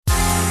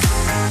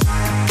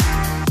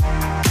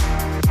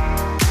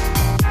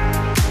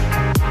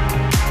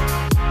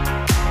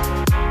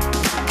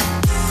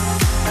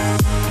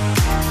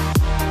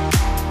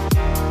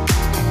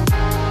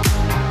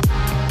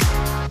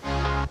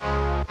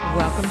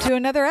to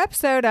another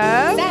episode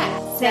of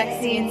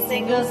Sexy and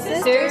Single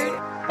Sisters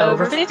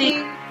Over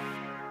 50.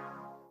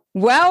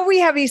 Well, we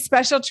have a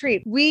special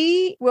treat.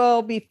 We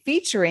will be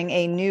featuring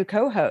a new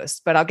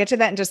co-host, but I'll get to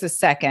that in just a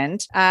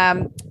second.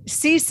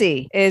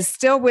 Cece is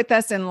still with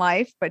us in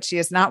life, but she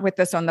is not with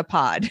us on the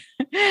pod.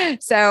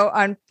 So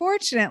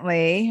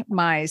unfortunately,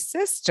 my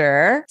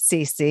sister,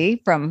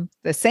 Cece, from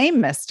the same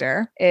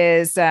mister,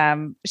 is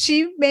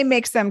she may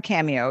make some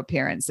cameo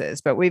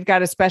appearances, but we've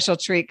got a special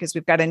treat because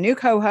we've got a new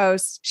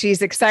co-host.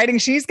 She's exciting.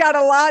 She's got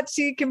a lot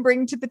she can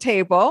bring to the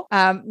table.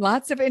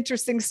 Lots of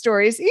interesting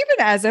stories, even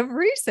as of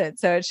recent.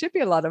 So it should be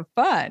a lot of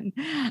fun.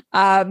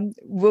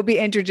 We'll be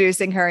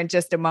introducing her in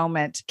just a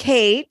moment.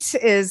 Kate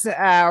is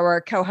our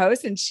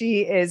co-host and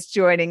she is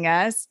joining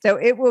us. So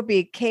it will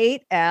be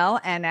Kate L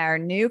and our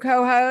new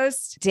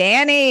co-host,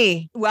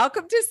 Danny.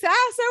 Welcome to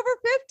SAS Over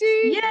 50.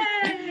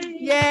 Yay!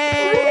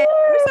 Yay!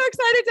 We're so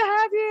excited to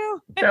have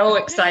you. So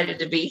excited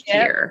to be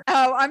here.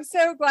 Oh, I'm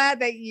so glad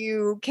that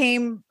you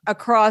came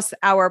across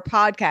our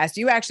podcast.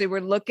 You actually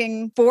were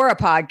looking for a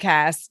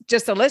podcast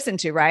just to listen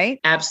to, right?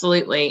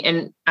 Absolutely.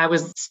 And I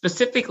was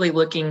specifically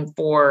looking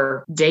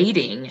for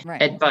dating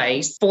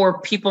advice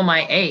for people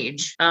my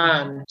age.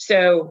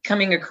 So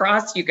coming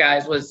across you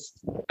guys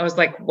I was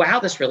like, wow,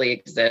 this really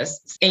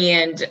exists.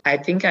 And I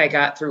think I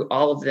got through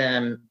all of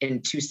them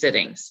in 2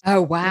 sittings.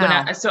 Oh,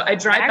 wow. So I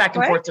drive back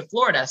and forth to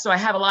Florida. So I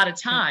have a lot of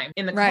time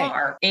in the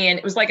car. And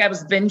it was like I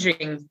was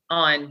binging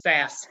on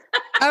SAS.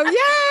 Oh,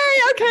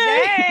 yay. Okay.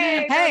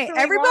 Yay, hey,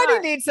 everybody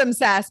needs some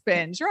SAS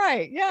binge.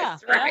 Right. Yeah.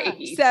 That's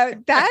right. So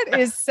that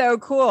is so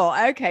cool.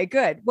 Okay,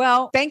 good.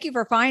 Well, thank you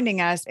for finding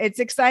us. It's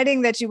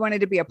exciting that you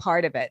wanted to be a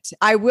part of it.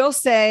 I will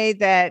say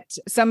that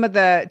some of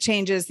the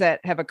changes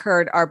that have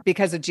occurred are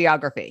because of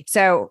geography.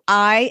 So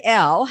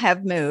IL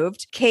have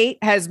moved, Kate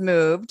has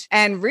moved,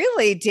 and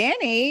really,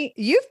 Danny,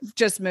 you've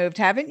just moved,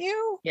 haven't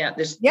you? Yeah.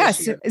 This year.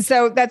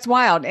 So that's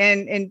wild.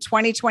 And in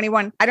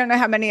 2021, I don't know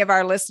how many of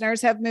our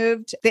listeners have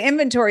moved. The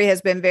inventory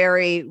has been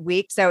very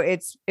weak. So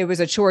it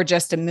was a chore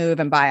just to move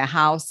and buy a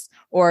house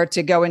or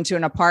to go into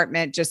an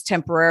apartment just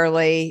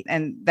temporarily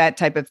and that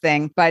type of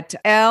thing. But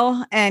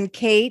Elle and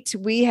Kate,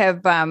 we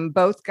have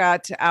both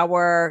got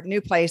our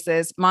new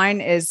places.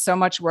 Mine is so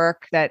much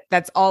work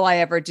that's all I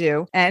ever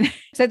do. And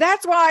so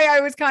that's why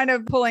I was kind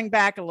of pulling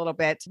back a little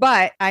bit,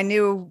 but I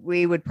knew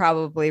we would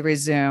probably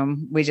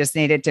resume. We just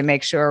needed to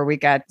make sure we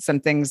got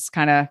some things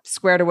kind of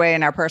squared away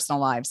in our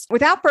personal lives.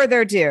 Without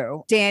further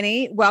ado,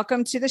 Danny,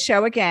 welcome to the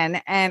show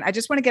again. And I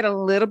just want to get a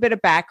little bit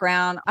of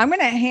background. I'm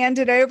going to hand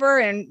it over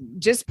and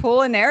just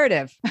pull a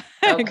narrative.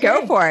 Okay.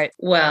 Go for it.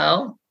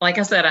 Well, like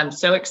I said, I'm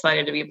so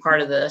excited to be a part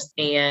of this.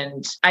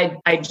 And I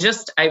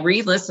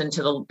re-listened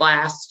to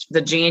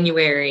the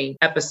January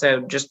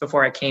episode just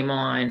before I came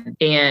on,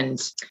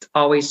 and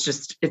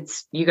always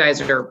you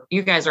guys are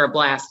a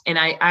blast. And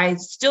I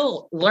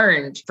still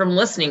learned from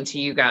listening to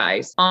you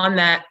guys on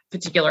that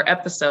particular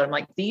episode. I'm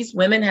like, these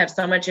women have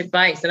so much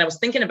advice. And I was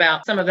thinking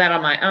about some of that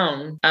on my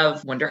own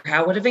wonder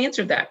how I would have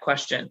answered that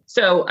question.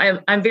 So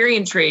I'm very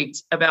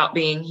intrigued about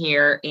being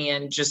here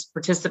and just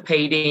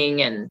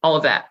participating and all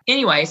of that.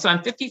 Anyway, so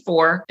I'm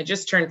 54. I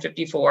just turned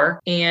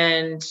 54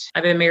 and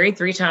I've been married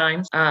 3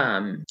 times.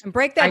 And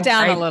break that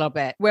down a little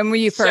bit. When were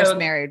you first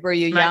married? Were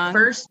you young?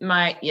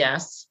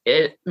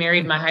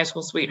 Married my high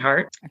school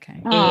sweetheart.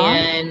 Okay.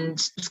 And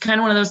it's kind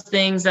of one of those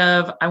things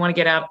of, I want to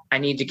get out. I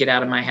need to get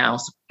out of my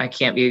house. I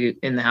can't be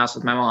in the house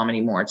with my mom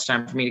anymore. It's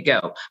time for me to go.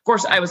 Of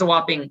course, I was a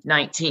whopping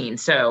 19.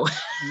 So,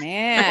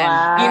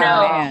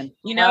 man,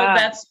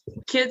 that's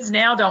kids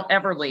now don't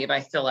ever leave, I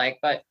feel like,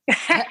 but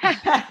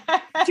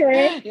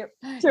True.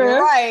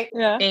 You're right.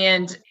 Yeah.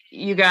 And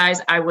you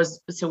guys,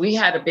 we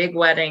had a big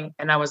wedding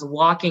and I was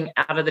walking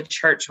out of the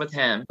church with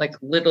him, like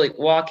literally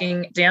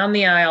walking down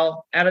the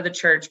aisle out of the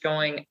church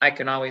going, I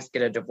can always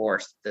get a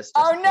divorce.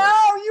 Oh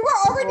no, you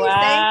were already saying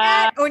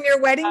that on your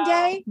wedding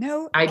day?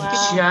 No.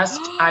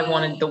 I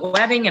wanted the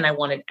wedding and I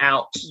wanted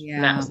out. Yeah.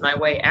 And that was my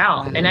way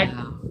out. Wow. And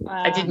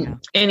I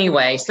didn't.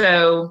 Anyway,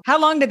 so. How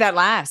long did that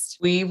last?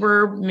 We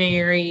were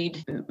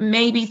married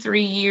maybe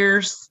 3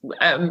 years.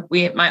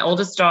 My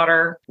oldest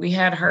daughter, we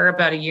had her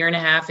about 1.5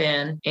 years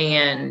in,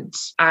 and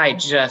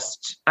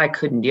I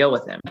couldn't deal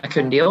with him.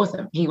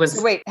 He was.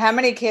 So wait, how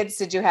many kids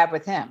did you have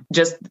with him?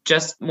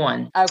 Just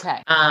one.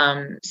 Okay.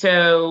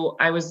 So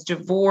I was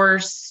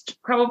divorced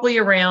probably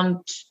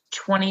around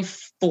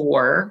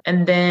 24.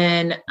 And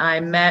then I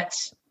met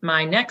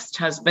my next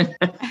husband.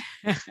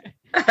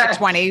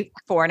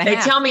 24 and a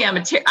half. They tell me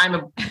I'm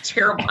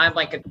terrible.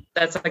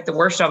 That's like the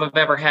worst job I've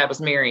ever had was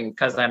marrying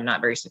because I'm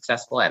not very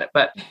successful at it.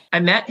 But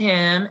I met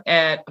him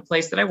at a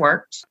place that I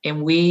worked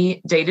and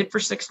we dated for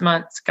 6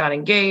 months, got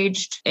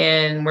engaged,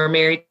 and we're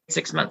married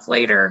 6 months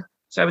later.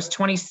 So I was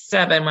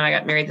 27 when I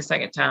got married the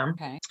second time.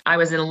 Okay. I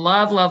was in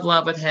love, love,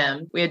 love with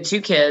him. We had 2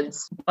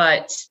 kids,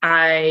 but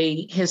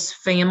his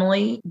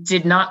family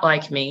did not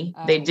like me.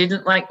 Oh. They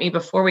didn't like me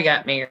before we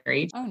got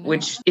married, Oh, no.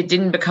 which it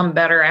didn't become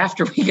better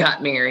after we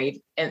got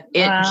married. And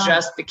it Wow.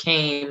 just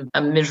became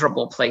a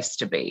miserable place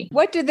to be.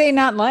 What did they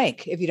not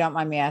like, if you don't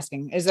mind me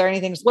asking? Is there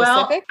anything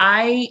Well, specific?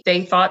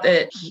 they thought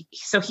that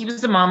he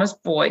was a mama's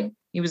boy.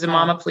 He was a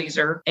mama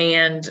pleaser,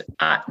 and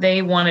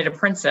they wanted a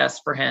princess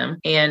for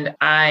him. And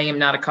I am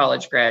not a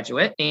college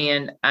graduate,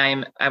 and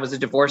I was a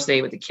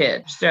divorcee with a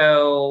kid.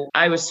 So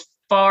I was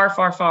far,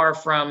 far, far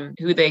from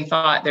who they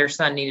thought their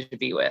son needed to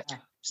be with.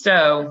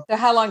 So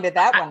how long did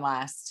that one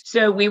last?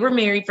 So we were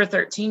married for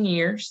 13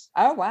 years.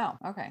 Oh, wow.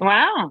 Okay.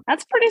 Wow.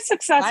 That's pretty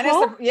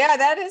successful. Yeah,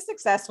 that is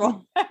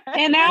successful.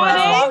 And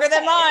nowadays, longer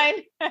than mine.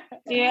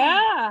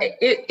 Yeah.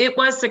 It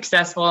was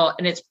successful,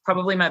 and it's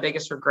probably my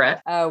biggest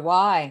regret. Oh,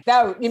 why?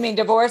 Oh, you mean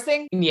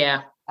divorcing?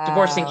 Yeah.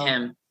 Divorcing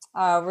him.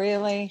 Oh,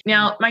 really?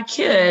 Now, my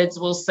kids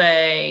will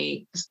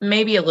say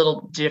maybe a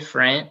little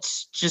different.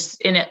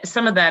 Just in it,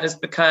 some of that is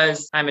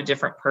because I'm a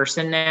different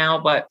person now,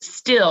 but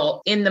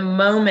still in the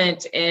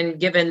moment and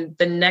given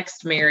the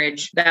next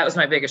marriage, that was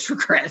my biggest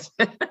regret.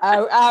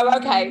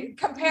 Okay.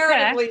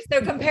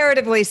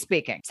 Comparatively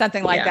speaking,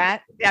 something like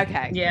that.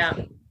 Okay. Yeah.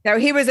 So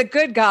he was a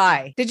good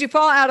guy. Did you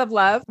fall out of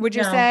love? Would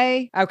you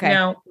say? Okay.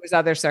 No. It was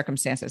other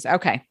circumstances.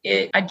 Okay.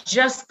 I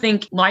just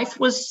think life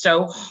was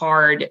so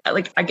hard.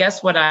 Like, I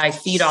guess what I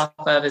feed off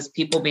of is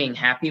people being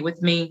happy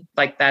with me.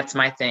 Like, that's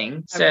my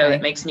thing. So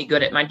it makes me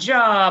good at my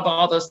job,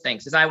 all those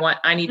things. Because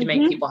I need to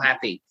make people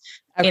happy.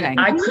 Okay. And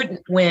I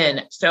couldn't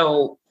win.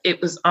 So it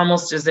was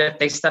almost as if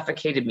they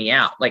suffocated me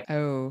out. Like,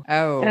 oh,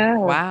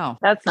 wow.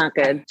 That's not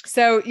good.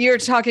 So you're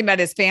talking about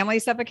his family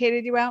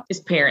suffocated you out? his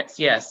parents,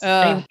 yes.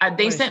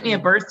 They sent me a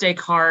birthday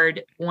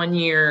card one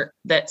year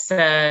that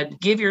said,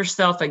 give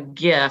yourself a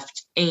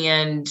gift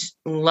and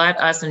let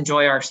us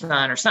enjoy our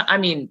son or something. I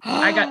mean,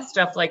 I got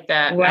stuff like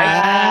that. Wow. I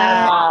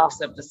had a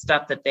box of the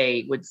stuff that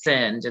they would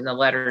send and the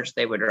letters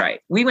they would write.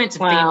 We went to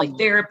family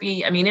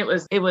therapy. I mean, it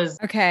was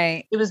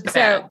okay. It was bad.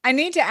 So I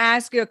need to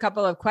ask you a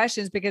couple of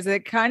questions because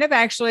it kind of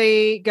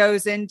actually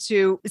goes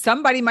into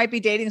somebody might be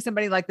dating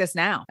somebody like this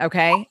now.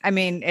 Okay. I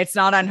mean, it's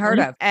not unheard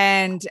of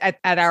and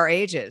at our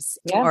ages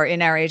or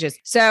in our ages.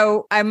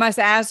 So I must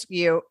ask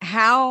you,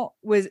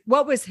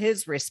 what was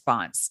his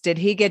response? Did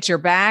he get your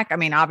back? I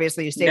mean,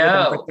 obviously you stayed with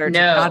him for 13,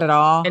 not at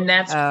all. And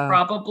that's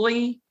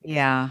probably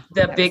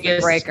the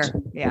biggest breaker.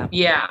 Yeah.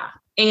 Yeah.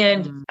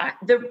 And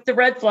the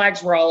red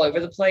flags were all over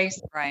the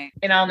place. Right.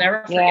 And I'll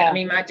never forget. I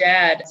mean, my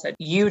dad said,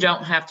 you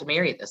don't have to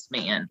marry this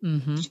man.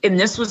 Mm-hmm. And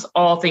this was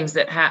all things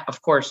that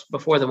of course,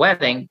 before the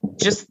wedding,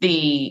 just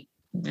the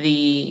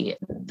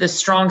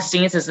strong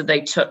stances that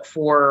they took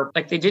for,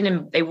 like,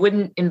 they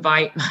wouldn't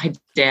invite my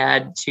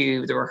dad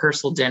to the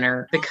rehearsal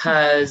dinner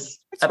because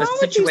of a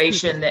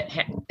situation that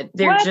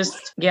they're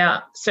just,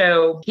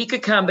 so he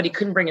could come, but he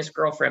couldn't bring his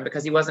girlfriend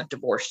because he wasn't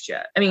divorced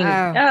yet. I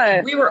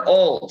mean, we were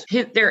old.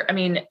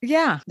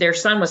 Their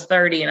son was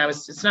 30 and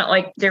it's not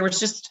like there was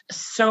just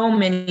so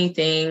many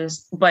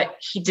things, but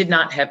he did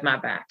not have my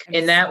back.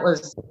 And that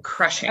was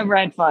crushing. A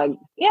red flag.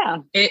 Yeah.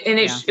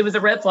 It was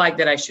a red flag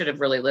that I should have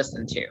really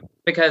listened to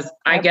because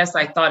I guess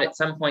I thought at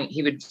some point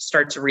he would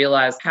start to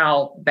realize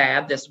how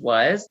bad this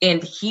was.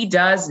 And he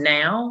does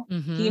now.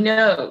 Mm-hmm. He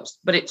knows,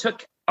 but it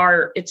took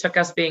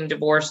us being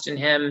divorced and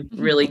him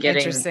really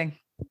getting interesting.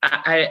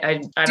 I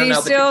don't know. Do you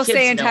still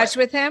stay in touch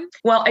with him?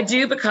 Well, I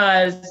do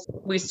because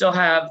we still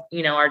have,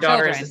 our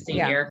daughter is a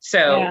senior.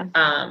 So,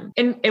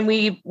 and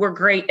we were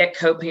great at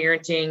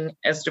co-parenting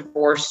as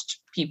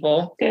divorced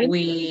people. Good.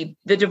 The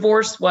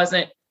divorce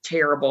wasn't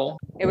terrible.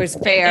 It was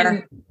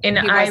fair. And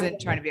he wasn't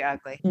trying to be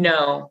ugly.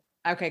 No.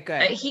 Okay,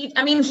 good.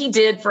 He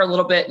did for a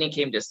little bit and he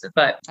came distant,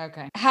 but.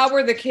 Okay. How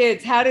were the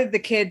kids? How did the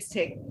kids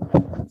take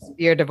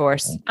your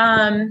divorce?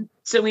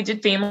 So we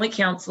did family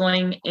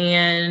counseling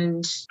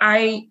and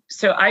I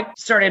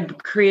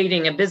started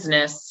creating a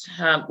business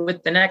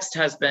with the next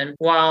husband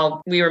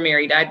while we were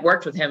married. I'd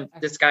worked with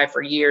this guy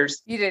for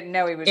years. You didn't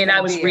know he was, and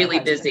I was really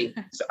busy.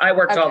 So I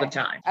worked all the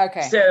time.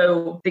 Okay.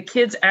 So the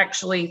kids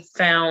actually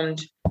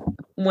found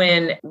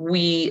when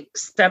we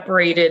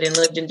separated and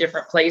lived in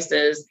different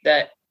places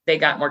that they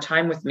got more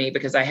time with me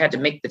because I had to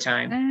make the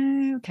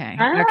time. Okay.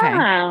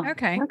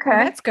 Okay. Well,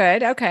 that's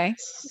good. Okay.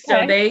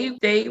 So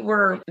they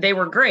were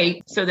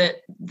great. So that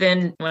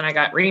then when I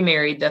got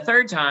remarried the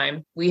third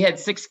time, we had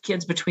 6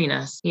 kids between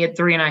us. He had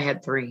 3 and I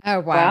had 3.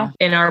 Oh, wow.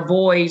 And our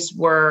boys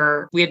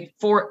we had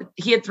 4,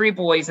 he had 3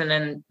 boys and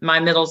then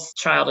my middle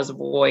child is a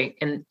boy.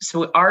 And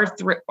so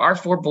our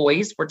 4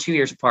 boys were 2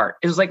 years apart.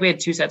 It was like we had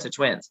 2 sets of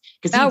twins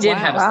because he did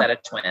have a set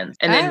of twins.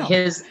 And then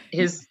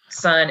his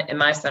son and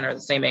my son are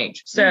the same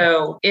age.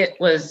 So it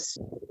was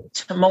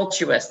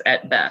tumultuous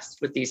at best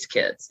with these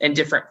kids and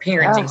different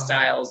parenting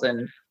styles.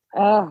 And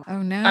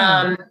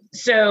no.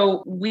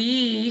 So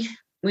we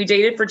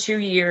dated for 2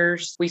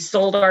 years. We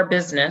sold our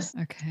business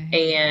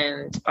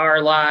and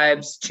our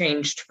lives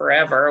changed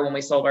forever when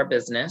we sold our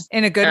business.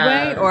 In a good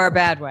way or a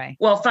bad way?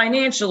 Well,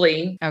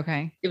 financially,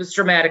 it was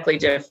dramatically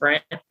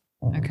different.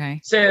 Okay.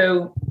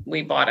 So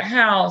we bought a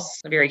house,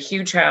 a very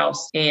huge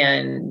house,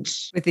 and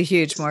With a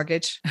huge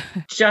mortgage.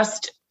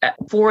 just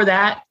for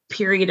that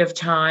period of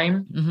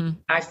time, Mm-hmm.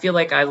 I feel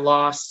like it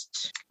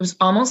was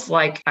almost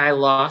like I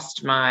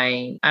lost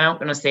I don't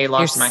want to say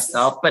lost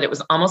myself, but it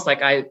was almost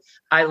like I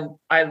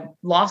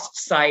lost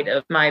sight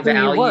of my Who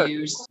you were.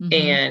 values, Mhm.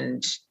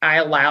 and I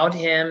allowed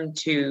him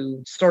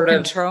to sort of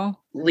Control.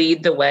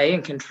 lead the way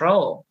and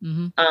control.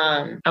 Mm-hmm.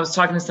 I was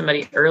talking to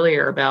somebody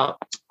earlier about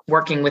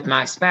working with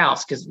my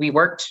spouse, because we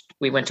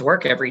went to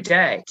work every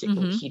day.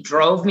 Mhm. He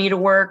drove me to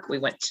work. We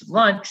went to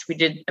lunch.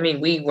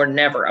 We were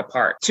never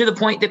apart, to the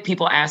point that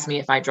people asked me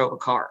if I drove a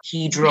car.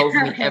 He drove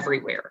me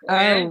everywhere.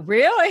 Oh,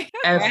 really?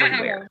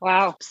 Everywhere.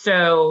 Wow.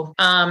 So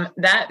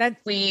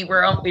we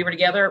were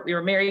together. We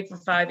were married for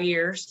 5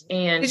 years.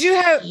 And Did you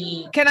have,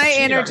 he can I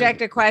cheated on me.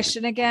 interject a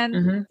question again?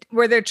 Mhm.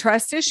 Were there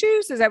trust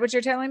issues? Is that what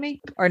you're telling me?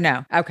 Or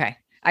no? Okay.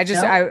 I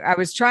No.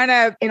 was trying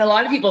to. And a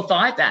lot of people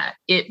thought that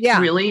it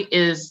really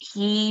is.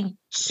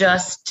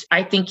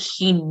 I think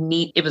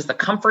it was the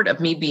comfort of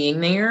me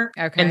being there.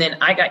 Okay. And then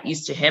I got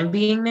used to him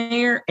being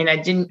there, and I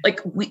didn't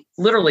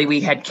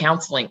we had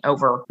counseling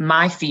over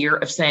my fear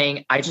of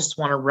saying, I just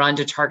want to run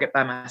to Target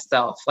by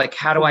myself. Like,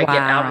 how do I get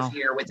out of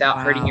here without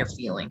hurting your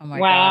feelings? Oh my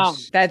Wow.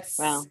 gosh. That's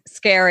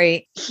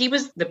scary. He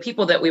was the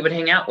people that we would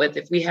hang out with.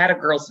 If we had a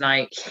girls'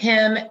 night,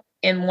 him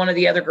and one of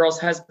the other girls'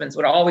 husbands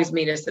would always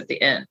meet us at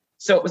the end.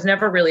 So it was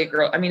never really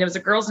it was a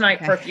girls'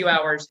 night for a few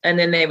hours, and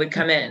then they would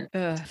come in.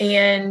 Ugh.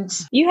 And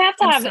You have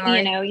to I'm have,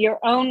 sorry. your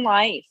own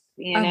life,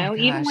 Oh my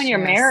even when gosh, you're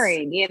yes.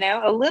 married,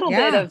 a little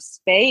bit of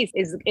space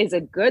is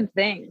a good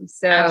thing.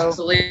 So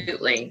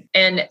absolutely.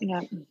 And,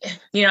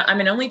 I'm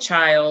an only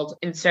child.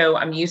 And so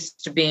I'm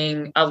used to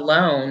being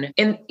alone.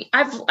 And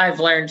I've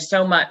learned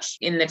so much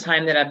in the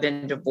time that I've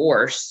been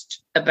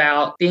divorced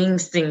about being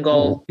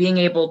single, being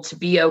able to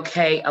be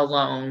okay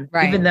alone,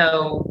 Right. even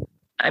though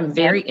I'm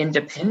very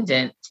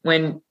independent.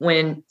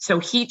 So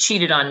he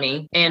cheated on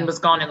me and was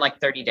gone in like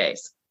 30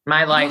 days.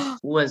 My life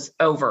was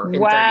over in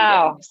 30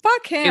 days.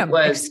 Fuck him. It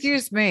was-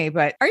 Excuse me,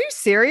 but are you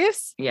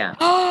serious? Yeah.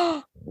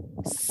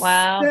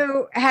 Wow.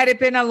 So had it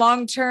been a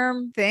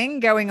long-term thing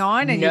going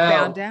on and you No.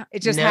 found out?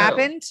 It just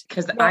happened?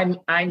 Because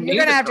Well, I knew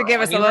you're gonna the have to girl.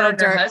 give us I a knew little her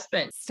and her dirt.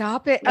 husband.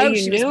 Stop it. Oh, Oh, you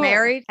she was knew her.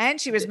 married?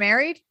 And she was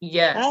married?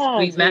 Yes. Oh,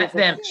 We've met Jesus.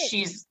 them.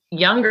 She's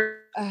younger,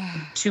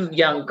 two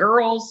young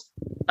girls.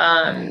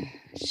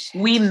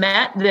 We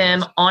met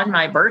them on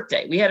my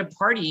birthday. We had a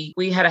party.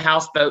 We had a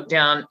houseboat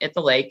down at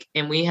the lake,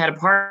 and we had a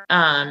party.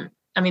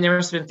 There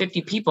must have been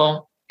 50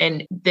 people,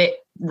 and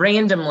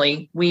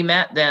randomly we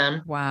met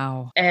them.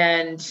 Wow.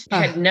 And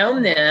had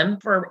known them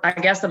for, I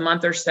guess, a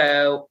month or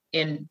so.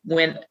 And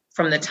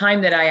from the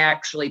time that I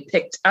actually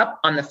picked up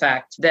on the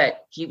fact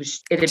that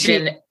it had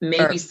been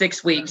maybe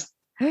 6 weeks,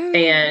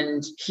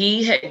 and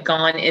he had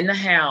gone in the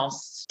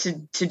house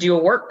to do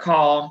a work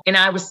call, and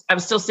I was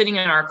still sitting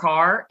in our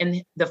car,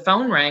 and the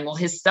phone rang. Well,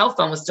 his cell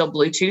phone was still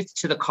Bluetooth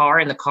to the car,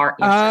 and the car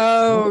answered.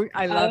 Oh,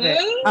 I love it.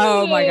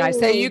 Oh my gosh.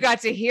 So you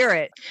got to hear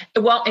it.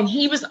 Well, and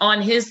he was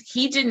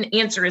he didn't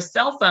answer his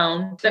cell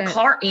phone. The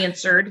car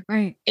answered.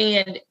 Right.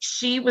 And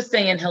she was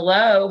saying,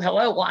 hello.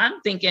 Well,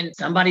 I'm thinking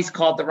somebody's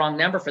called the wrong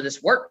number for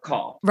this work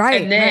call.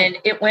 Right. And then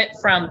it went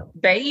from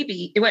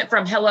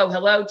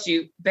hello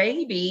to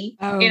baby.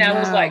 Oh, and I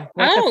was like,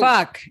 what the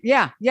fuck?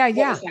 Yeah. what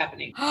is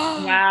happening?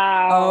 Wow.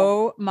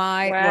 Oh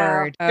my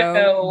word.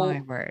 Oh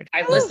my word.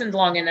 I listened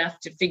long enough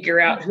to figure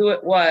out who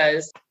it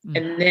was.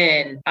 And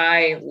then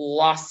I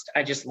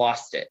just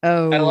lost it.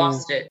 Oh, I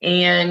lost it.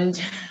 And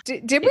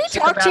did we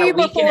talk to you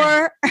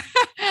before?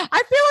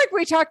 I feel like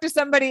we talked to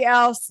somebody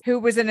else who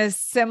was in a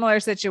similar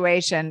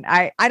situation.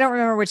 I don't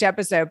remember which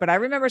episode, but I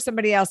remember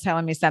somebody else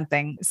telling me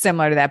something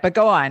similar to that. But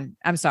go on.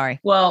 I'm sorry.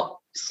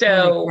 Well,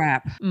 so holy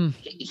crap.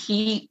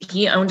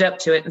 He owned up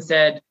to it and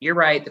said, you're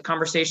right. The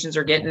conversations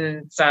are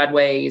getting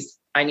sideways.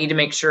 I need to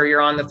make sure you're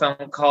on the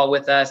phone call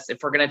with us if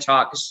we're going to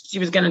talk. She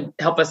was going to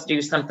help us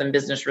do something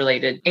business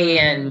related.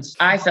 And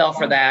I fell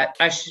for that.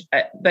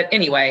 But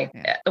anyway,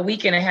 a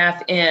week and a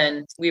half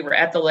in, we were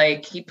at the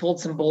lake. He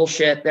pulled some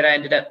bullshit that I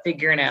ended up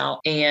figuring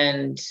out.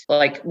 And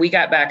we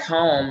got back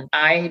home.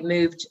 I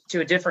moved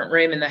to a different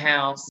room in the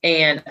house,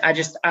 and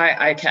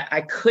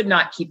I could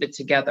not keep it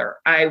together.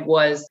 I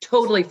was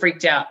totally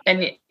freaked out.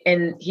 And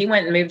he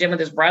went and moved in with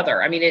his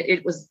brother.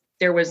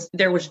 There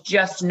was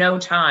just no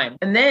time.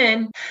 And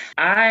then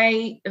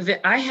I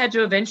had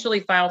to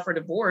eventually file for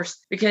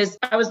divorce, because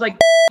I was like,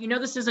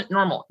 this isn't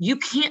normal. You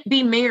can't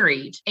be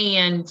married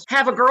and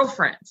have a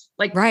girlfriend.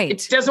 Right.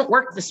 It doesn't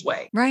work this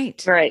way.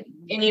 Right. Right.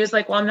 And he was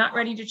like, well, I'm not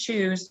ready to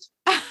choose.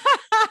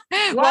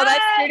 Well,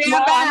 that's too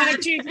Well, bad. I'm gonna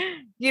choose.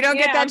 You don't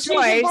get that I'm choosing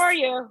choice. for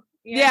you.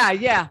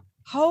 Yeah.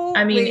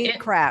 Holy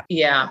crap.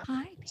 Yeah.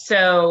 Hi,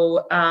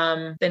 So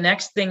the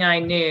next thing I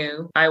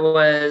knew, I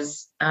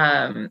was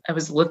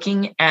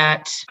looking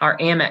at our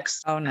Amex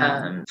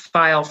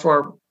file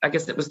for, I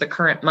guess it was the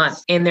current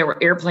month. And there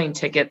were airplane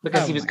tickets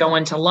because he was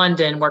going to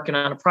London working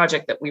on a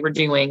project that we were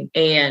doing.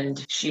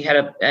 And she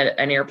had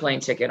an airplane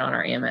ticket on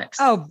our Amex.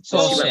 Oh,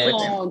 so she went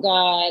with him. Oh,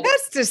 God.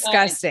 That's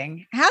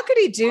disgusting. How could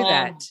he do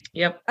that?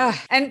 Yep.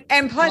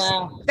 And plus,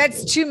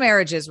 that's 2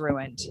 marriages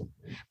ruined.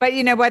 But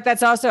you know what?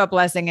 That's also a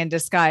blessing in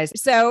disguise.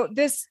 So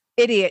this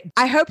idiot,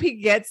 I hope he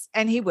gets,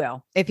 and he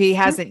will, if he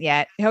hasn't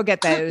yet, he'll get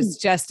those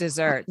just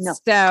desserts. No.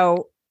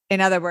 So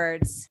in other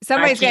words,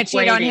 somebody's going to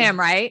cheat on him,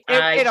 right?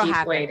 It'll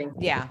happen. Waiting.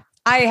 Yeah.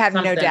 I have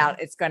no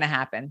doubt it's going to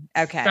happen.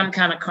 Okay. Some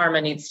kind of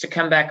karma needs to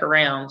come back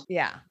around.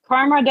 Yeah.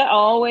 Karma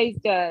always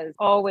does.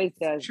 Always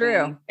does.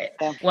 True.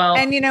 Yeah. Well,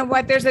 and you know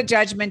what? There's a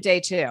judgment day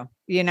too,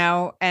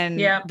 and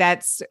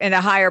that's in a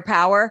higher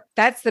power.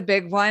 That's the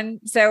big one.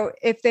 So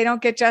if they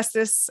don't get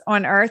justice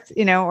on earth,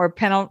 or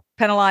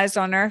penalized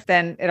on earth,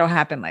 then it'll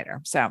happen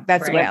later. So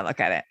that's the way I look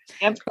at it.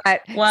 Yep.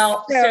 But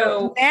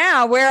so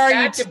now where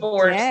are you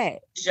divorce today?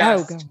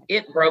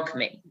 It broke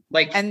me.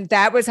 And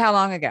that was how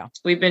long ago?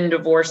 We've been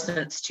divorced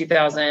since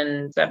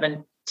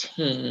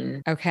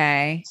 2017.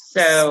 Okay.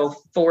 So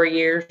 4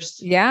 years.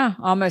 Yeah.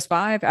 Almost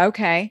 5.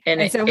 Okay.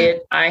 And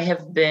I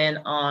have been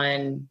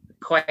on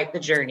quite the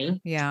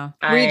journey. Yeah.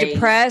 Were you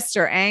depressed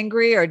or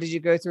angry, or did you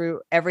go through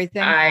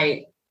everything?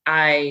 I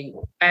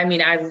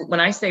mean,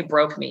 when I say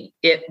broke me,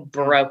 it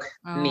broke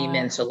me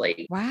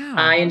mentally. Wow.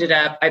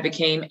 I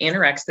became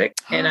anorexic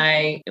and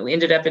I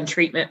ended up in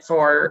treatment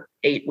for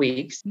 8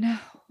 weeks. No.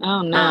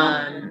 Oh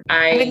no.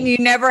 And you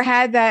never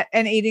had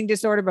an eating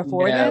disorder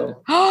before then?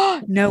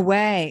 Oh, no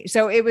way.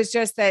 So it was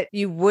just that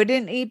you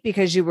wouldn't eat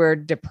because you were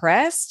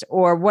depressed,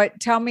 or what?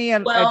 Tell me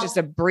just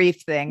a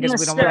brief thing, because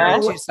we don't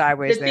want to get you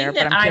sideways there,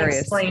 but I'm curious. I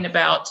explain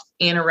about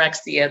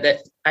anorexia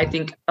that I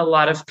think a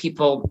lot of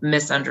people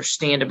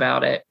misunderstand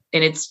about it.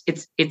 And it's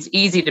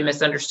easy to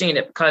misunderstand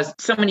it because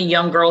so many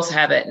young girls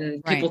have it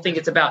and people think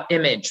it's about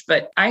image.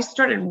 But I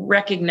started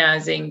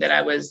recognizing that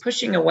I was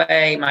pushing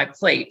away my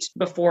plate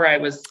before I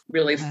was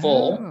really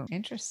full. Oh,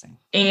 interesting.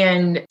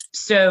 And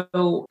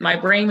so my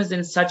brain was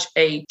in such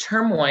a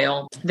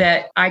turmoil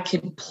that I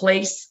could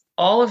place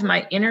all of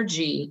my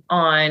energy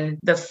on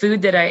the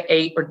food that I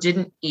ate or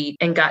didn't eat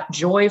and got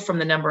joy from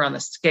the number on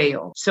the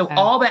scale. So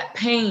all that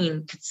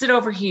pain could sit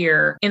over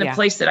here in a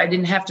place that I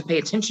didn't have to pay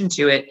attention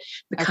to it,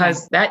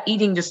 because that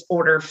eating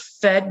disorder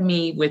fed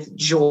me with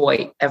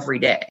joy every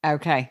day.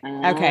 Okay.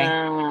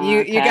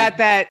 You got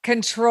that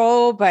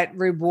control, but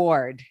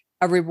reward.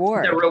 A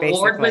reward. The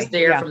reward was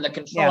there from the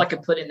control I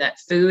could put in that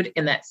food,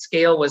 and that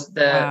scale was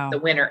the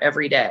winner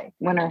every day.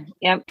 Winner.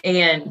 Yep.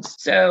 And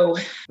so,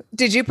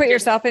 did you put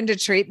yourself into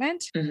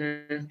treatment?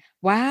 Mm-hmm.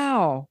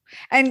 Wow.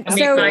 And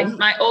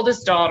my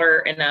oldest daughter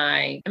and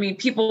I mean,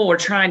 people were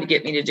trying to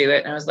get me to do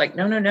it, and I was like,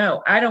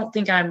 no, I don't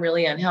think I'm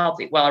really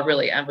unhealthy. Well,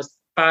 I was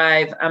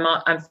 5.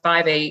 I'm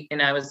 5'8",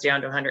 and I was down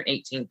to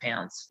 118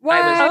 pounds.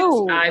 What?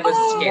 I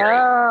was scary.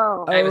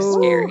 Wow. I was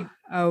scary.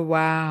 Oh,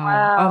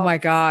 wow. Oh my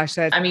gosh.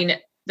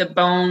 The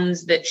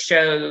bones that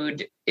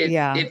showed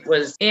it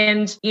was,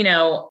 and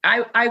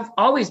I've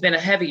always been a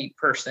heavy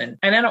person,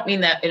 and I don't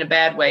mean that in a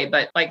bad way,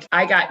 but like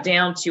I got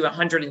down to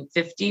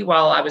 150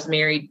 while I was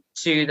married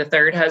to the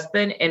third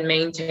husband, and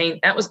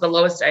that was the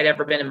lowest I'd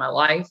ever been in my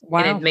life. Wow.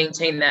 And had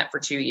maintained that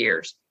for 2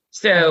 years.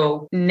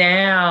 So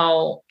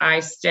now I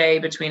stay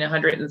between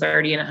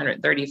 130 and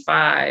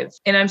 135,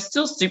 and I'm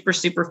still super,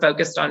 super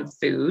focused on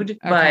food,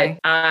 but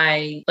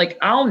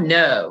I'll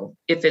know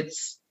if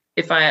it's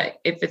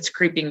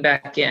creeping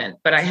back in,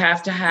 but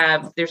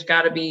there's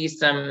got to be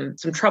some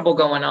trouble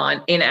going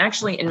on. And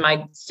actually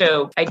I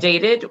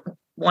dated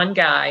one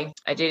guy,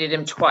 I dated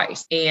him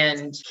twice,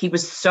 and he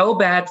was so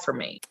bad for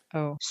me.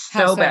 Oh,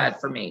 so bad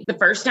for me. The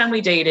first time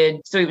we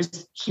dated, so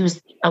he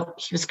was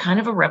kind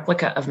of a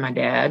replica of my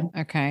dad.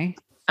 Okay.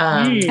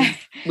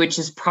 Which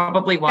is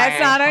probably why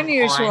that's not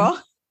unusual.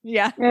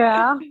 Yeah.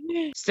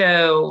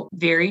 So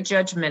very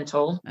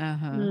judgmental.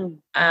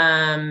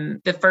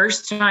 The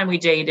first time we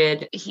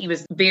dated, he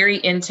was very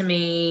into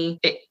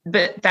me,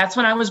 but that's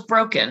when I was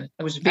broken.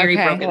 I was very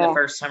broken the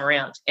first time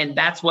around, and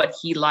that's what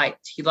he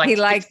liked. He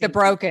liked the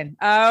broken.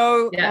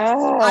 Oh, yes.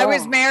 I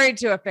was married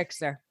to a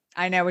fixer.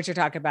 I know what you're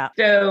talking about.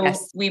 So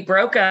we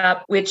broke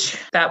up, which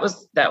that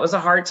was a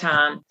hard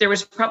time. There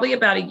was probably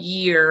about a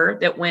year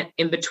that went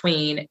in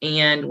between,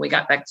 and we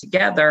got back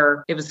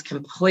together. It was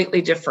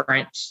completely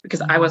different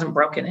because I wasn't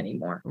broken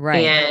anymore.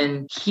 Right.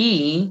 And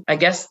I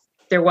guess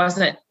there was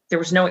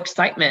no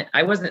excitement.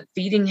 I wasn't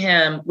feeding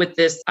him with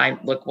this.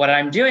 Look what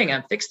I'm doing.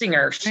 I'm fixing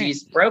her.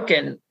 She's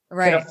broken.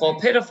 Right.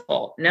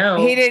 Pitiful.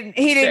 No, he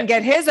didn't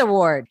get his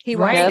award. He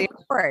wanted the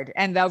award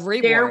and the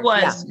reward. There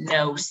was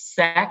no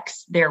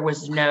sex. There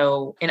was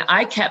no, and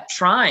I kept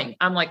trying.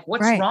 I'm like,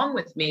 what's wrong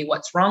with me?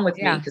 What's wrong with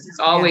me? Because it's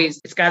always,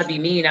 it's got to be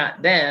me,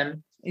 not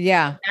them.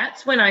 Yeah.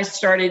 That's when I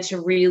started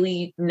to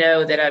really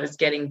know that I was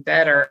getting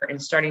better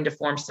and starting to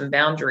form some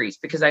boundaries,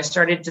 because I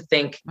started to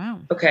think, Wow.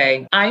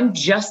 okay, I'm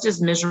just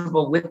as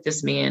miserable with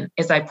this man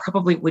as I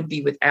probably would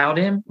be without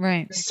him.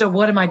 Right. So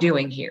what am I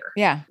doing here?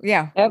 Yeah.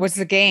 Yeah. Yep. What's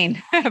the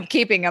gain of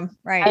keeping him?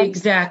 Right.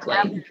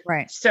 Exactly.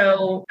 Right.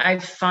 So I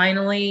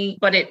finally,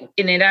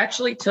 it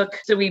actually took,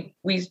 so we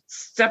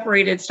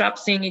separated, stopped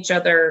seeing each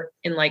other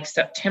in like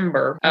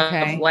September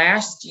Okay. of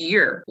last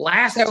year.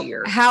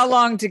 How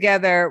long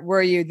together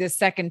were you the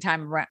second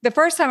time around? The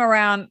first time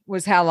around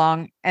was how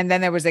long? And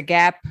then there was a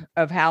gap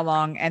of how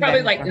long? And Probably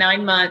then like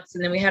 9 months.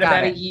 And then we had Got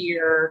about it. a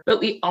year, but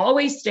we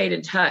always stayed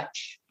in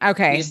touch. We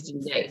Okay. just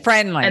didn't date.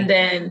 Friendly. And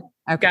then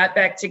Okay. got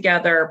back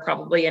together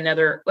probably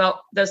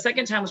the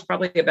second time was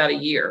probably about a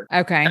year.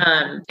 Okay.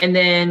 And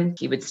then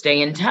he would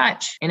stay in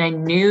touch. And I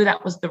knew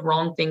that was the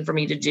wrong thing for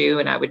me to do.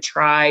 And I would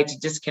try to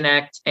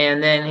disconnect.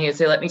 And then he would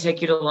say, let me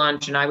take you to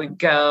lunch. And I would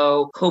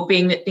go,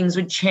 hoping that things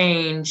would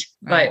change.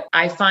 Right. But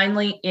I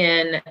finally,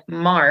 in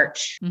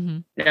March,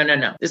 no,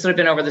 this would have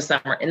been over the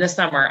summer. In the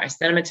summer, I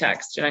sent him a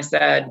text and I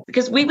said,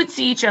 because we would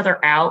see each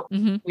other out.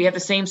 We have the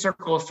same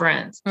circle of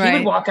friends. He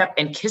would walk up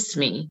and kiss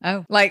me.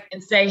 Oh, like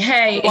and say,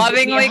 hey, and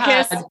lovingly give me a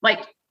hug, kiss? like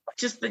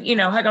just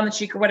hug on the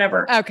cheek or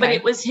whatever. Okay. But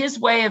it was his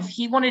way of,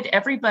 he wanted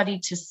everybody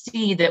to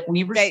see that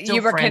we were That still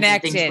you were friends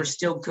connected. and things were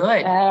still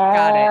good.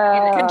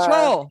 Got it.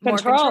 Control. More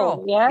Control.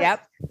 control. Yes.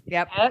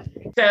 Yep.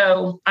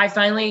 So I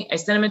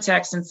sent him a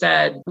text and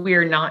said,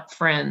 we're not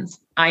friends.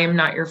 I am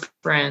not your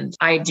friend.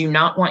 I do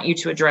not want you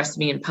to address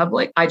me in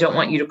public. I don't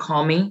want you to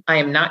call me. I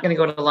am not going to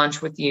go to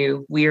lunch with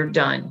you. We're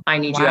done. I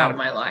need you out of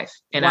my life.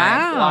 And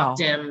I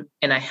blocked him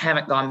and I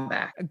haven't gone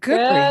back.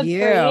 Good for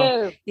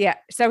you. Yeah.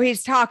 So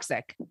he's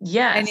toxic.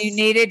 Yes. And you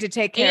needed to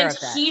take care of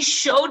that. And he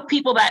showed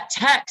people that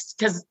text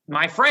because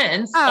my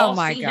friends all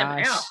see him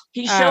out.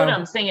 He showed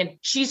them saying,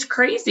 she's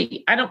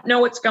crazy. I don't know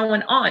what's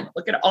going on.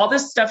 Look at all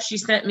this stuff she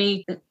sent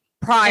me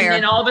prior. And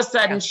then all of a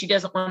sudden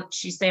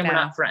she's saying we're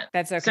not friends.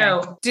 That's okay.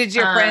 So did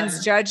your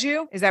friends judge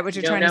you? Is that what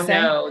you're trying to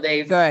say? No,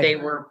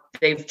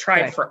 they've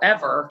tried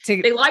forever.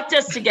 They liked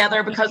us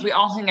together because we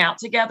all hung out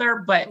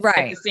together, but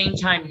at the same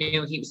time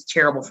knew he was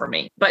terrible for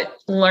me. But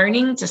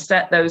learning to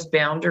set those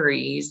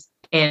boundaries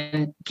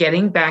and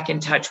getting back in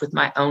touch with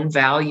my own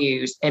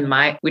values and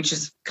which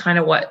is kind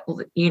of what,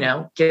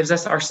 gives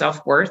us our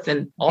self-worth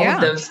and all of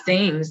those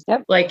things.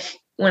 Yep. Like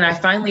when I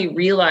finally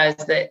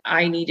realized that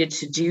I needed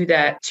to do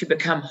that to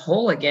become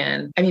whole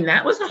again, I mean,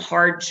 that was a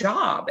hard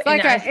job.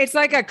 It's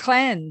like a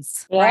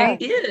cleanse, right?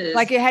 It is.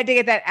 Like you had to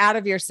get that out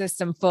of your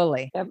system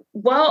fully. Yep.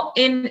 Well,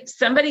 and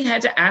somebody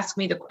had to ask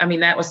me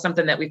that was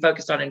something that we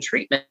focused on in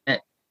treatment.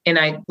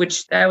 And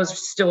which that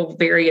was still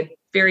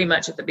very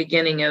much at the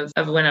beginning of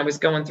when I was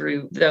going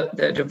through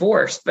the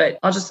divorce, but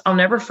I'll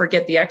never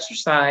forget the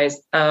exercise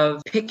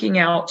of picking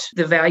out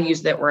the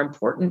values that were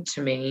important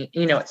to me.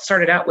 It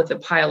started out with a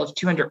pile of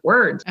 200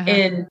 words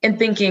and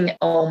thinking,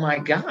 oh my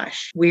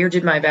gosh, where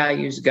did my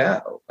values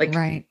go? Like,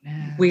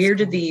 where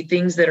did the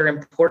things that are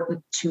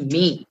important to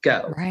me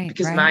go? Right.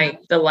 Because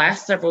the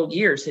last several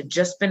years had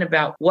just been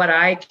about what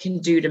I can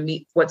do to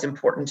meet what's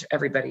important to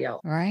everybody else.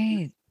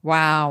 Right.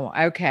 Wow.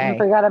 Okay. You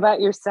forgot about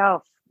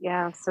yourself.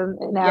 Yeah. So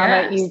now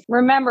that you've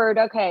remembered,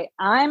 okay,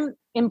 I'm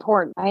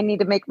important. I need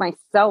to make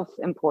myself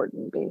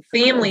important.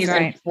 Basically. Family is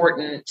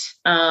important.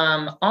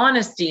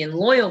 Honesty and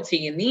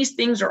loyalty. And these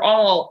things are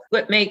all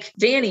what make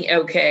Danny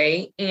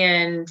okay.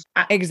 And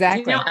I've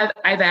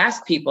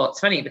asked people, it's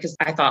funny because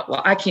I thought,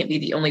 well, I can't be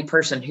the only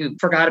person who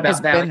forgot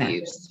about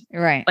values.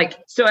 Right.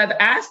 So I've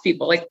asked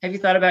people, have you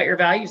thought about your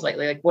values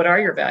lately? Like, what are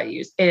your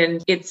values?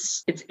 And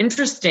it's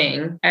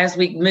interesting as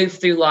we move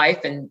through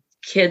life and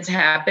kids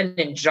happen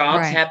and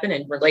jobs happen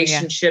and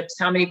relationships.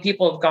 How many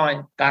people have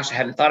gone, gosh, I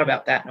haven't thought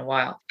about that in a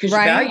while, because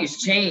your values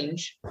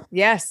change.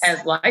 Yes.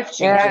 As life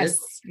changes.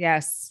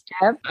 Yes.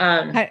 Yep.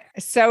 I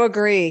so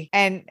agree.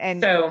 And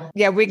so,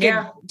 we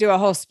could do a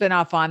whole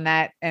spinoff on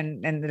that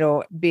and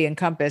it'll be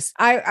encompassed.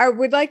 I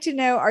would like to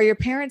know, are your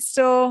parents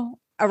still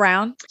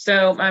around?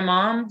 So my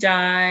mom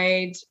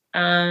died.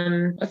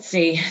 Let's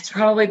see, it's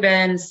probably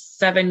been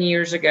 7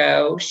 years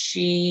ago.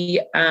 She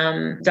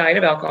died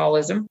of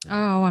alcoholism.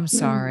 Oh, I'm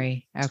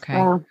sorry.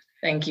 Okay.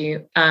 Thank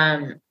you.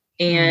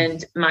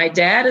 And my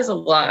dad is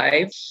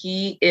alive.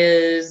 He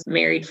is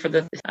married for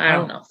the,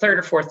 third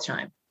or fourth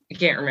time. I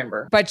can't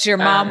remember. But your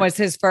mom was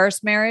his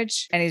first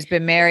marriage and he's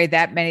been married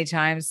that many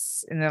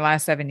times in the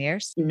last 7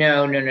 years?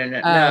 No.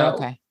 Oh,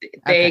 okay.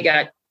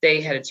 They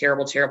had a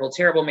terrible, terrible,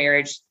 terrible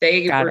marriage.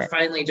 They were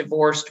finally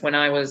divorced when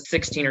I was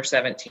 16 or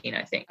 17,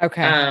 I think.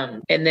 Okay.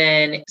 And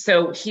then,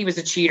 so he was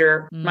a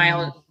cheater.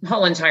 My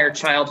whole entire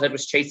childhood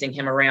was chasing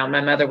him around.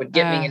 My mother would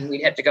get me and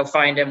we'd have to go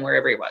find him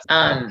wherever he was.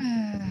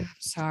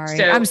 Sorry.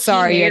 So I'm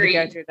sorry you had to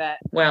married, go through that.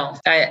 Well,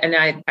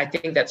 I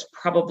think that's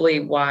probably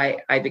why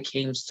I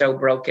became so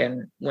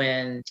broken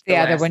when The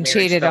other one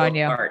cheated on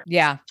you. Apart.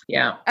 Yeah.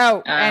 Yeah.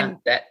 Oh, and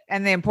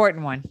the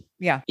important one.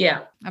 Yeah.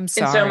 Yeah. I'm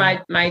sorry.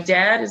 And so my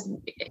dad is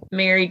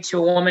married to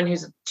a woman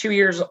who's 2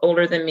 years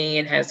older than me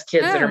and has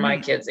kids that are my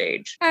kids'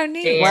 age. Oh,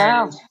 neat.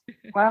 And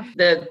Wow.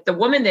 The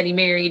woman that he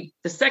married,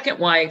 the second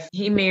wife,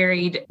 he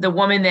married the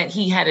woman that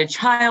he had a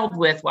child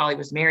with while he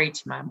was married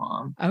to my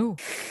mom. Oh,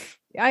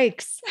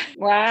 yikes.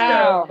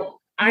 Wow. So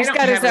I He's don't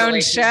got have his a own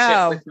relationship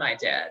show with my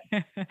dad.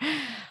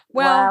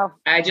 Well,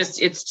 I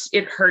just,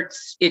 it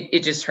hurts.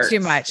 It just hurts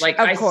too much. Like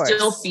I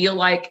still feel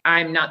like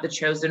I'm not the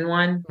chosen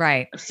one.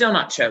 Right. I'm still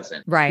not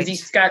chosen. Right. Because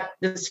he's got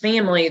this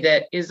family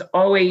that is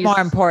always more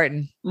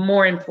important.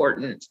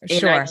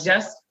 And I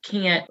just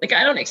can't, like,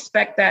 I don't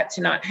expect that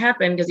to not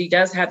happen because he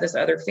does have this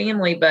other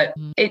family, but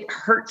it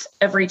hurts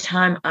every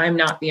time I'm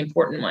not the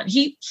important one.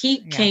 He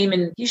came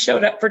and he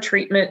showed up for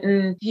treatment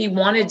and he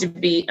wanted to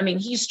be, I mean,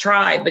 he's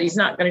tried, but he's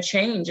not going to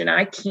change. And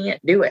I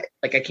can't do it.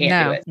 Like I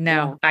can't do it.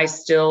 No. I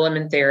still am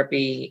in therapy.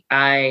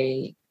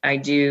 I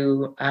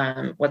do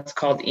what's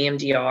called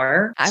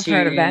EMDR. I've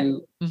heard of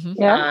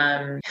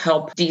that.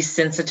 Help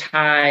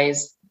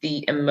desensitize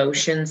the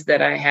emotions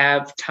that I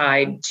have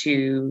tied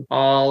to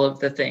all of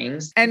the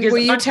things. And will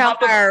you tell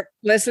our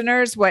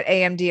listeners what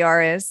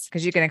AMDR is?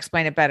 Because you can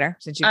explain it better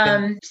since you've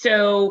been.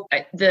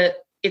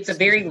 It's a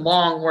very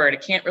long word. I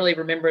can't really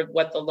remember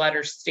what the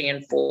letters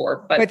stand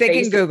for, but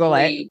they can Google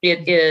it.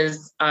 It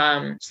is,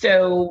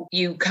 so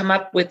you come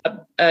up with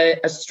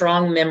a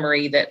strong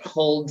memory that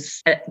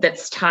holds,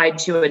 that's tied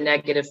to a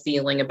negative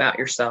feeling about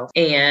yourself.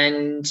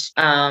 And,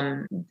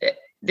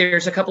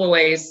 there's a couple of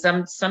ways.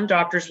 Some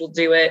doctors will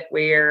do it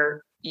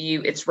where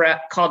it's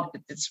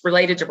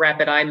related to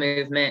rapid eye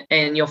movement,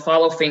 and you'll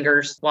follow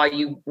fingers while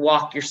you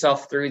walk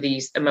yourself through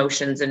these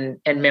emotions and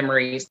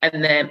memories. But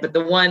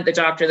the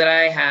doctor that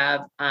I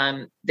have,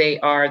 they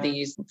are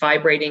these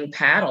vibrating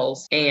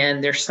paddles,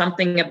 and there's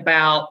something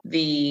about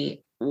the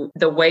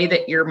way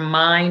that your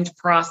mind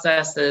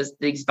processes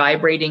these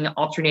vibrating,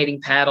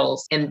 alternating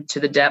paddles into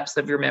the depths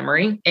of your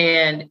memory.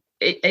 And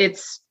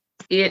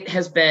it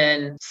has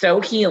been so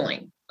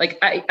healing. Like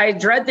I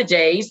dread the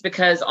days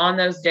because on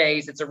those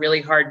days, it's a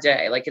really hard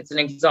day. Like it's an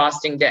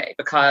exhausting day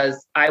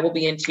because I will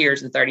be in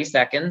tears in 30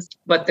 seconds.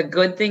 But the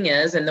good thing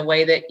is, and the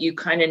way that you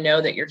kind of know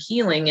that you're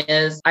healing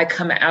is I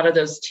come out of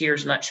those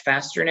tears much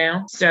faster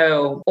now.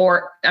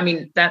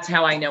 That's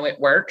how I know it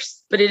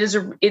works. But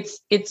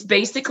it's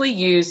basically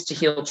used to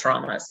heal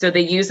trauma. So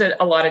they use it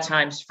a lot of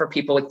times for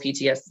people with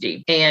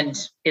PTSD, and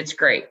it's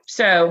great.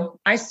 So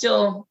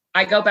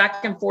I go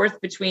back and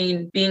forth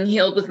between being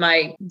healed with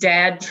my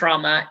dad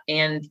trauma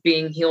and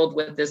being healed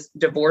with this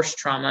divorce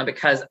trauma,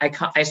 because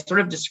I sort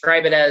of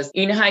describe it as,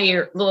 you know how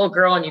you're a little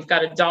girl and you've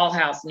got a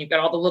dollhouse and you've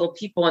got all the little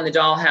people in the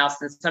dollhouse,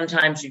 and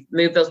sometimes you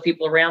move those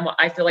people around. Well,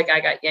 I feel like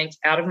I got yanked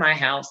out of my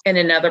house and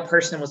another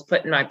person was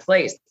put in my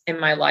place and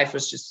my life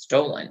was just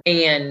stolen.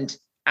 And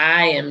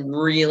I am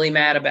really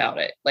mad about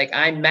it. Like,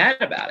 I'm mad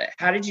about it.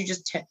 How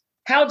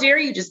dare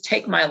you just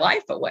take my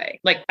life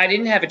away? Like, I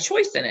didn't have a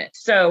choice in it.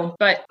 So,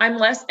 but I'm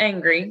less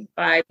angry.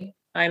 I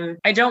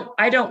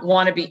don't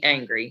want to be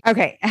angry.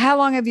 Okay. How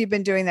long have you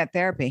been doing that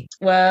therapy?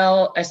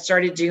 Well, I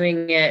started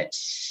doing it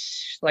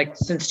like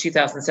since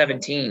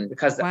 2017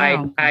 because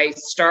I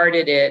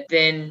started it,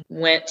 then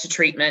went to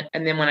treatment.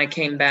 And then when I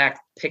came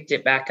back, picked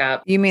it back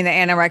up. You mean the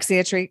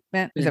anorexia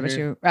treatment? Is that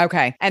what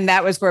okay. And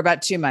that was for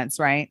about 2 months,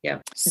 right?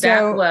 Yeah. So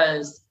that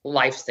was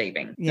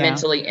life-saving,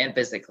 mentally and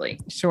physically.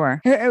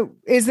 Sure.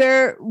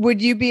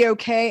 Would you be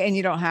okay? And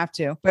you don't have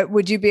to, but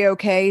would you be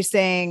okay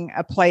saying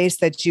a place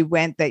that you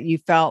went that you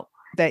felt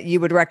that you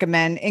would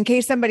recommend in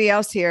case somebody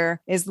else here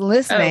is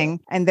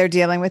listening and they're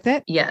dealing with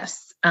it?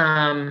 Yes.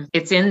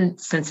 It's in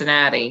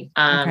Cincinnati.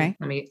 Okay.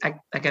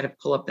 I got to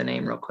pull up the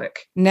name real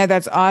quick. No,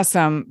 that's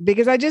awesome.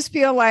 Because I just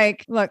feel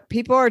like, look,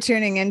 people are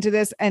tuning into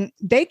this and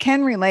they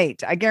can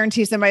relate. I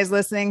guarantee somebody's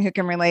listening who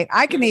can relate.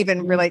 I can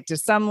even relate to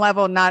some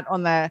level,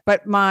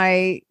 but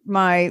my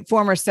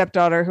former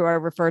stepdaughter, who I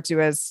refer to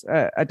as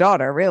a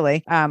daughter,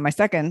 really, my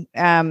second,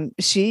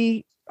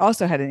 she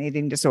also had an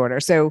eating disorder.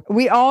 So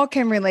we all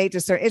can relate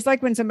to certain, it's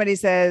like when somebody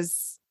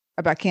says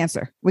about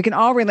cancer, we can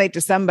all relate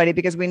to somebody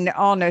because we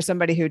all know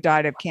somebody who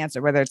died of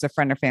cancer, whether it's a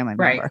friend or family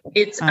member. Right.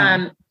 It's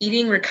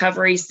Eating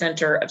Recovery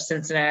Center of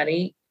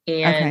Cincinnati,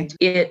 and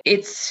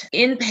it's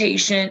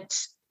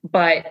inpatient,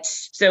 but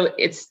so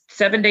it's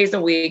 7 days a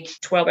week,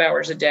 12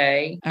 hours a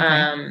day.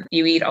 Okay.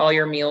 You eat all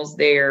your meals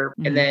there,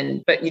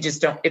 and but you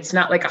just don't, it's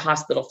not like a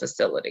hospital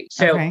facility.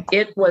 So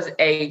it was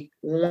a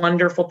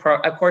wonderful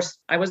of course,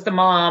 I was the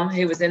mom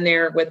who was in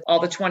there with all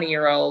the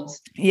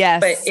 20-year-olds. Yes.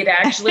 But it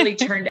actually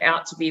turned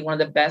out to be one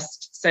of the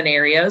best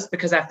scenarios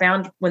because I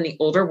found when the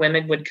older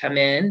women would come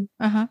in,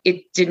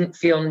 it didn't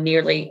feel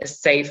nearly as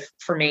safe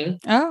for me.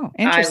 Oh,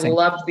 interesting. I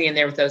loved being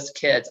there with those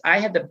kids. I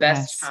had the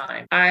best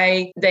time.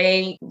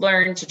 They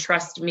learned to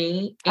trust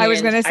me. I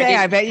was going to say,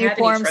 I bet you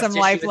formed some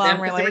lifelong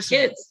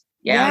relationships.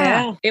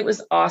 Yeah. It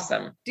was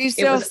awesome. Do you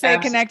still stay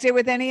connected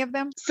with any of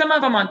them? Some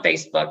of them on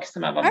Facebook,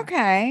 some of them.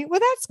 Okay. Well,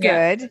 that's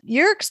good.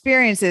 Your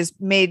experiences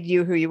made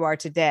you who you are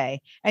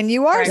today, and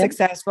you are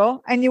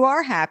successful, and you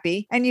are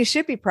happy, and you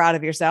should be proud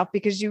of yourself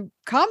because you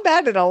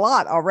combated a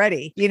lot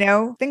already.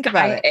 Think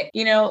about it.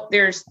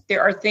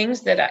 There are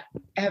things that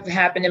have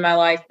happened in my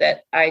life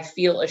that I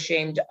feel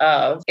ashamed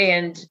of.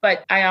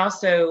 But I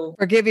also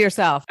forgive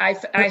yourself. I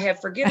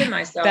have forgiven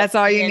myself. That's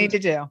all you need to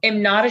do.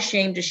 I'm not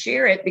ashamed to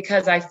share it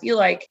because I feel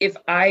like if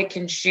I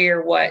can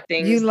share what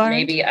things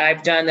maybe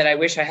I've done that I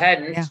wish I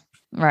hadn't. Yeah.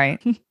 Right.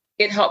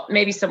 It helped.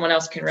 Maybe someone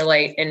else can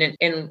relate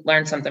and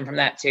learn something from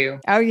that too.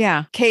 Oh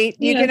yeah. Kate,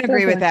 you can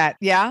agree with that.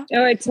 Yeah.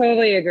 Oh, I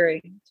totally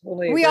agree.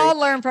 We all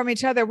learn from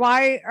each other.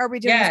 Why are we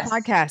doing this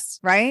podcast?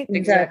 Right?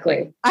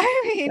 Exactly.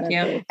 I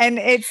mean, and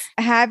it's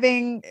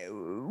having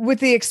with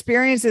the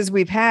experiences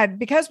we've had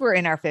because we're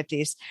in our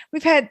 50s,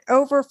 we've had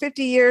over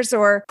 50 years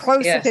or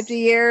close to 50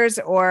 years,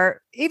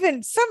 or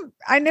even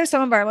I know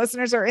some of our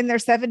listeners are in their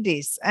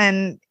 70s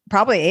and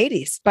probably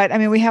 80s, but I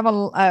mean, we have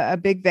a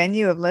big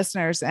venue of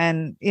listeners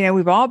and,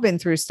 we've all been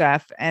through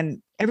stuff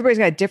and everybody's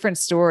got a different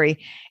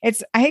story.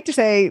 I hate to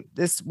say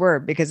this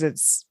word because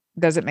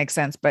doesn't make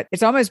sense, but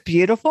it's almost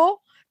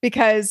beautiful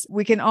because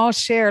we can all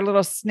share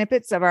little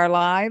snippets of our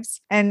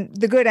lives and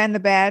the good and the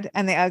bad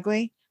and the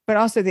ugly, but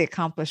also the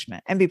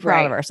accomplishment and be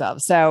proud of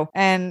ourselves. So,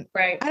 I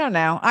don't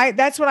know.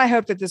 That's what I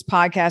hope that this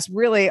podcast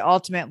really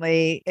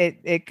ultimately,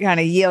 it kind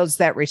of yields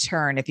that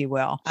return, if you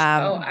will.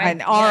 An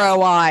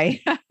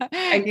ROI,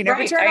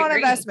 return on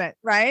investment,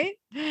 right?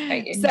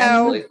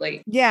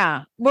 Absolutely.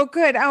 Yeah. Well,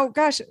 good. Oh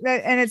gosh.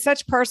 And it's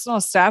such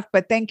personal stuff,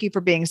 but thank you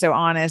for being so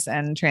honest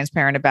and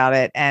transparent about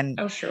it. And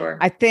sure.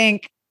 I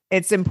think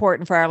it's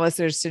important for our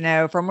listeners to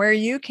know from where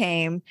you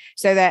came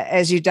so that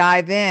as you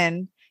dive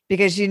in,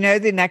 because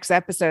the next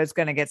episode is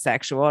going to get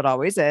sexual. It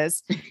always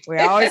is. We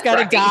always got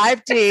to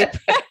dive deep.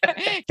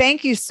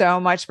 Thank you so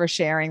much for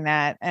sharing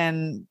that.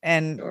 And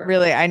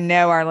really, I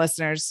know our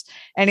listeners,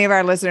 any of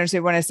our listeners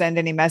who want to send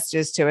any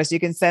messages to us,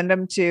 you can send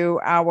them to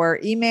our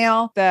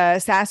email,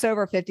 the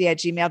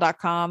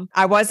sassover50@gmail.com.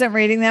 I wasn't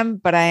reading them,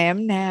 but I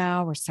am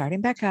now. We're starting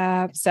back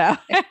up. So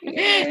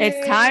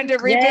it's time to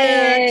reboot.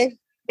 Yay.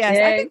 Yes,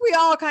 I think we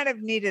all kind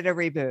of needed a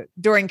reboot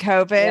during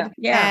COVID.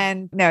 Yeah.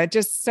 And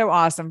just so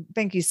awesome.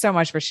 Thank you so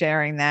much for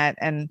sharing that.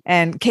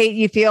 And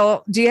Kate,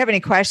 do you have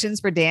any questions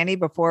for Danny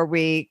before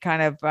we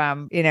kind of,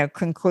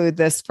 conclude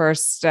this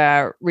first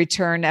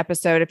return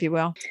episode, if you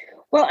will?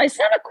 Well, it's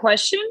not a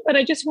question, but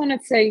I just want to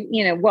say,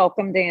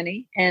 welcome,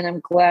 Danny. And I'm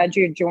glad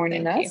you're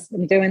joining us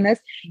and doing this.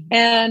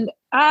 And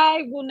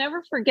I will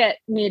never forget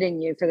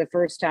meeting you for the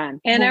first time.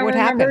 And I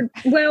remembered,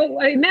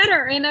 I met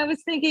her and I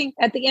was thinking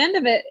at the end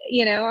of it,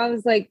 I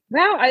was like,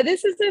 wow,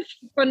 this is a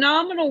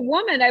phenomenal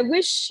woman. I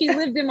wish she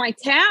lived in my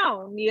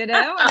town, and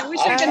I wish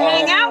I could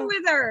hang out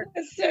with her.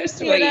 That's so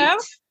sweet.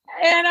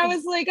 And I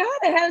was like,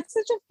 I had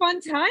such a fun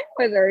time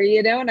with her,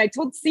 and I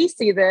told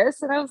Cece this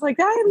and I was like,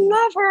 I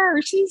love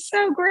her. She's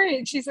so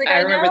great. She's like, I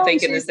remember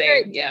thinking the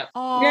same. Great. Yeah.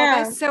 Oh,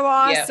 that's so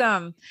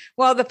awesome. Yeah.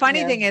 Well, the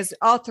funny thing is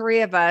all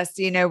three of us,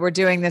 we're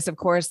doing this, of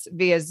course,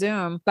 via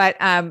Zoom, but,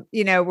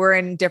 we're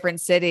in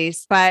different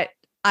cities, but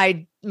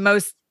I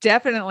most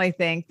definitely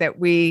think that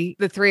the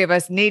three of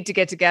us need to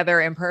get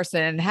together in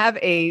person and have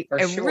a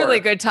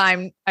really good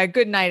time, a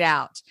good night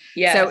out.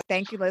 Yeah. So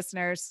thank you,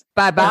 listeners.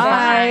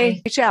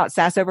 Bye-bye. Reach out,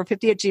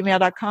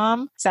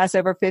 sassover50@gmail.com,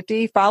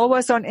 sassover50. Follow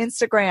us on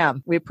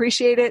Instagram. We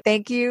appreciate it.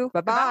 Thank you.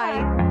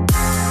 Bye-bye.